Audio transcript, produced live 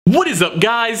What is up,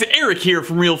 guys? Eric here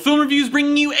from Real Film Reviews,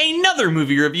 bringing you another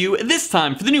movie review, this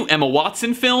time for the new Emma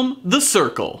Watson film, The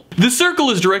Circle. The Circle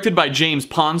is directed by James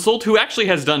Ponsoldt, who actually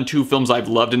has done two films I've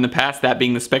loved in the past, that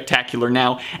being The Spectacular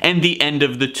Now and The End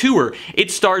of the Tour.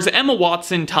 It stars Emma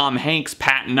Watson, Tom Hanks,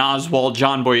 Patton Oswalt,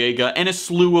 John Boyega, and a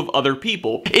slew of other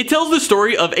people. It tells the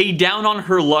story of a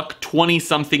down-on-her-luck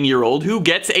 20-something-year-old who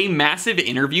gets a massive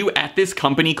interview at this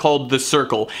company called The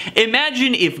Circle.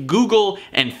 Imagine if Google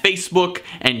and Facebook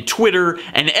and Twitter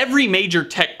and every major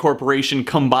tech corporation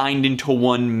combined into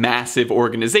one massive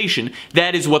organization.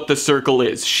 That is what The Circle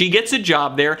is. She gets a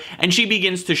job there and she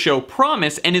begins to show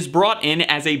promise and is brought in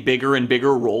as a bigger and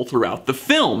bigger role throughout the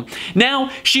film. Now,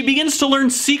 she begins to learn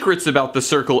secrets about The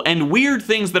Circle and weird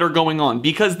things that are going on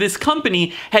because this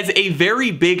company has a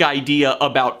very big idea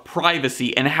about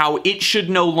privacy and how it should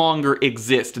no longer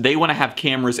exist. They want to have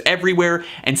cameras everywhere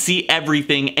and see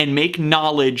everything and make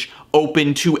knowledge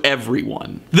open to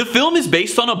everyone. The film is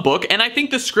based on a book, and I think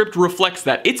the script reflects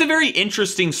that. It's a very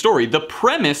interesting story. The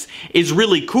premise is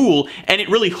really cool, and it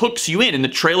really hooks you in, and the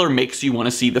trailer makes you want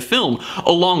to see the film.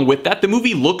 Along with that, the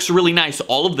movie looks really nice.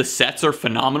 All of the sets are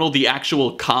phenomenal. The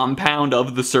actual compound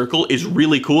of The Circle is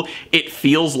really cool. It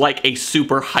feels like a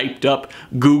super hyped up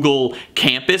Google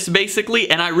campus, basically,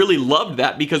 and I really loved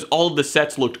that because all of the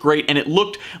sets looked great, and it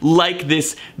looked like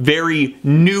this very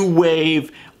new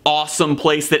wave, awesome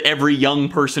place that every young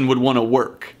person would want to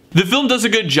work. The film does a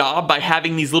good job by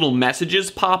having these little messages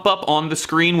pop up on the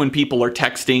screen when people are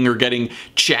texting or getting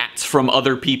chats from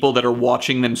other people that are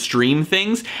watching them stream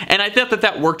things, and I thought that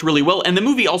that worked really well, and the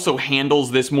movie also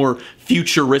handles this more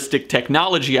futuristic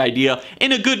technology idea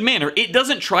in a good manner. It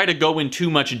doesn't try to go in too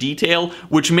much detail,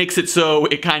 which makes it so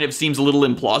it kind of seems a little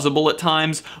implausible at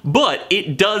times, but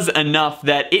it does enough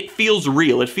that it feels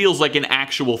real. It feels like an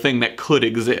actual thing that could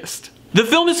exist. The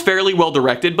film is fairly well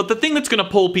directed, but the thing that's going to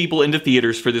pull people into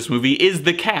theaters for this movie is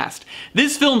the cast.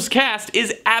 This film's cast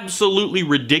is absolutely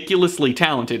ridiculously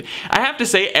talented. I have to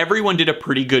say, everyone did a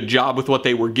pretty good job with what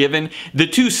they were given. The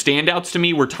two standouts to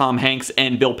me were Tom Hanks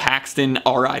and Bill Paxton,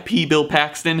 R.I.P. Bill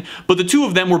Paxton, but the two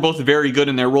of them were both very good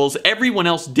in their roles. Everyone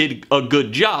else did a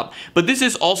good job, but this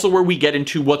is also where we get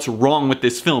into what's wrong with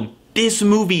this film. This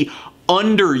movie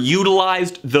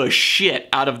underutilized the shit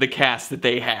out of the cast that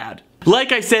they had.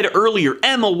 Like I said earlier,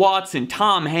 Emma Watson,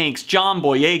 Tom Hanks, John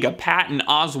Boyega, Patton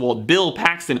Oswalt, Bill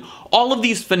Paxton, all of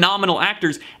these phenomenal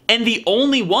actors, and the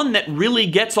only one that really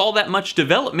gets all that much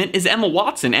development is Emma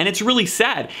Watson, and it's really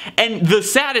sad. And the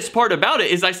saddest part about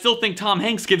it is I still think Tom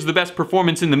Hanks gives the best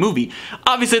performance in the movie.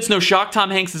 Obviously, it's no shock,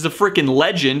 Tom Hanks is a freaking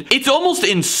legend. It's almost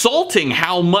insulting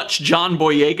how much John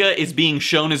Boyega is being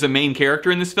shown as a main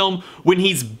character in this film when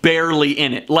he's barely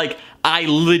in it. Like, I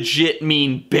legit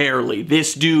mean barely.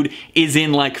 This dude is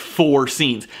in like 4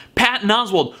 scenes. Patton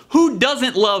Oswalt, who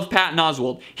doesn't love Patton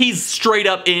Oswalt? He's straight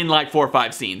up in like 4 or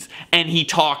 5 scenes, and he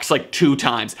talks like 2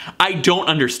 times. I don't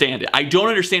understand it. I don't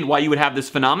understand why you would have this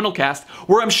phenomenal cast,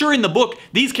 where I'm sure in the book,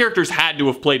 these characters had to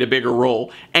have played a bigger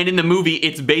role, and in the movie,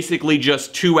 it's basically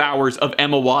just 2 hours of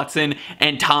Emma Watson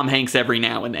and Tom Hanks every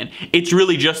now and then. It's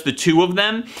really just the two of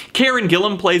them. Karen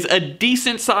Gillan plays a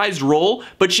decent-sized role,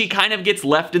 but she kind of gets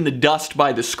left in the dust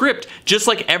by the script, just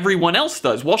like everyone else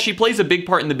does. While she plays a big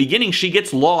part in the beginning, she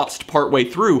gets lost partway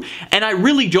through, and I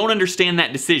really don't understand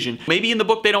that decision. Maybe in the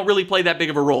book they don't really play that big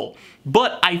of a role,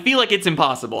 but I feel like it's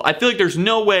impossible. I feel like there's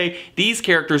no way these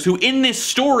characters, who in this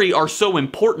story are so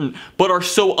important, but are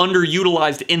so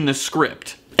underutilized in the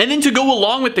script. And then to go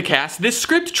along with the cast, this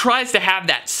script tries to have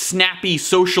that snappy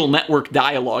social network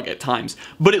dialogue at times,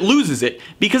 but it loses it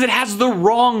because it has the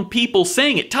wrong people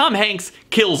saying it. Tom Hanks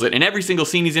kills it in every single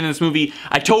scene he's in this movie.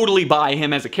 I totally buy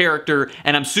him as a character,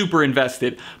 and I'm super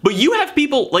invested. But you have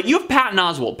people, like you have Patton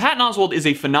Oswalt. Patton Oswalt is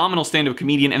a phenomenal stand-up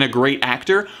comedian and a great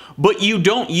actor, but you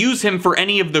don't use him for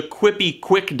any of the quippy,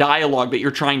 quick dialogue that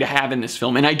you're trying to have in this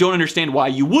film, and I don't understand why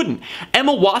you wouldn't.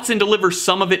 Emma Watson delivers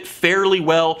some of it fairly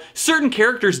well. Certain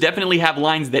characters definitely have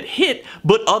lines that hit,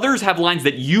 but others have lines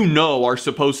that you know are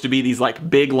supposed to be these like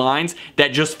big lines that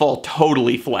just fall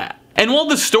totally flat. And while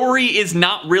the story is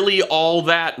not really all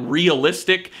that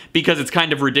realistic, because it's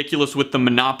kind of ridiculous with the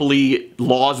monopoly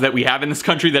laws that we have in this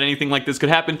country that anything like this could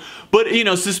happen, but you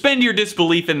know, suspend your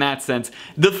disbelief in that sense.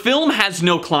 The film has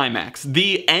no climax.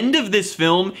 The end of this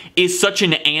film is such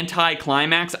an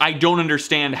anti-climax. I don't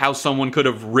understand how someone could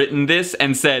have written this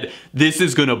and said, this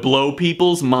is gonna blow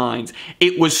people's minds.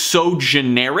 It was so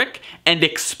generic and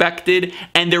expected,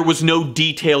 and there was no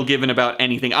detail given about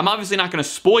anything. I'm obviously not gonna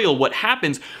spoil what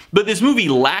happens, but this movie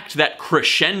lacked that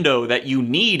crescendo that you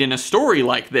need in a story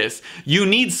like this. You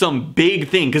need some big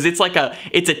thing, because it's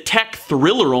a tech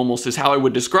thriller almost is how I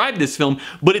would describe this film,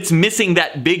 but it's missing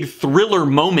that big thriller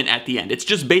moment at the end. It's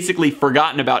just basically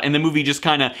forgotten about, and the movie just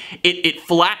kind of, it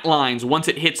flatlines once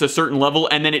it hits a certain level,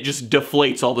 and then it just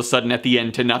deflates all of a sudden at the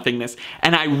end to nothingness.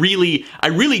 And I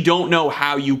really don't know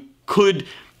how you could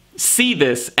see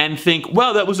this and think,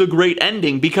 wow, that was a great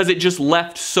ending, because it just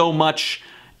left so much,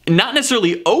 not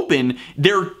necessarily open.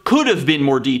 There could have been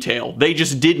more detail. They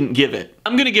just didn't give it.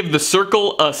 I'm gonna give The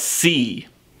Circle a C.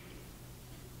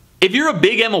 If you're a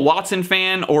big Emma Watson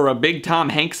fan or a big Tom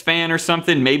Hanks fan or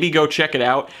something, maybe go check it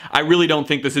out. I really don't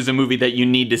think this is a movie that you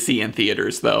need to see in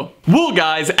theaters, though. Well,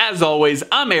 guys, as always,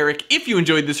 I'm Eric. If you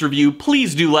enjoyed this review,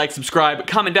 please do like, subscribe,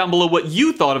 comment down below what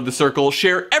you thought of The Circle,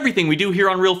 share everything we do here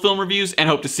on Real Film Reviews, and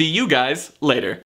hope to see you guys later.